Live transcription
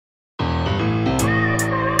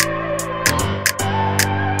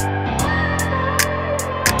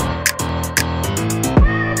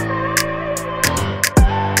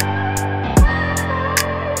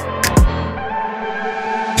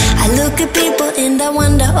people and I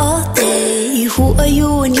wonder all day, who are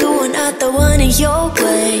you when you are not the one in your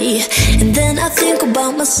way? And then I think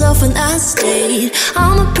about myself when I stayed.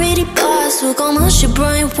 I'm a pretty boss, look almost your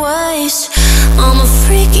brain waves. I'm a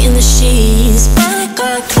freak in the sheets, but I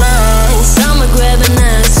got class. I'ma grab an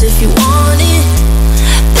ass if you want it.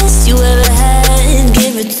 Best you ever had,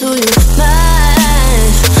 give it to you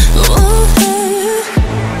fast. Ooh.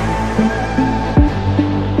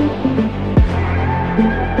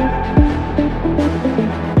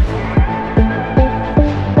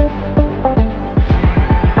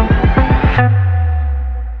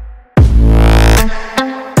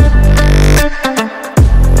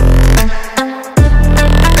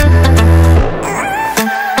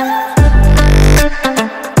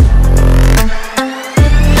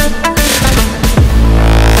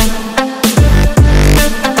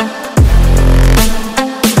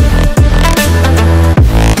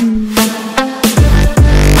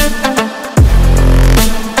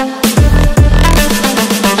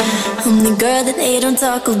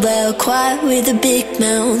 Talk about, quiet with a big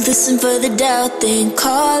mouth. Listen for the doubt, then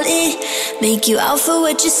call it. Make you out for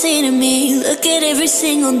what you say to me. Look at every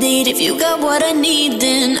single date. If you got what I need,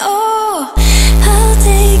 then oh, I'll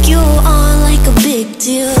take you on like a big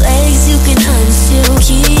deal. Legs you can unseal,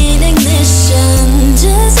 key in ignition.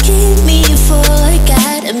 Just keep me full like I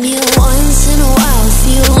had a meal once in a while.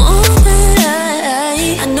 Feel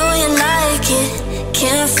alright. I know you like it,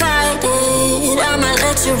 can't fight it. I might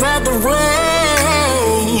let you ride the wave.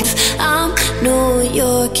 I'm New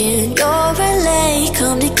York and you're LA.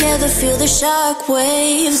 Come together, feel the shock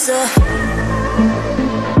waves.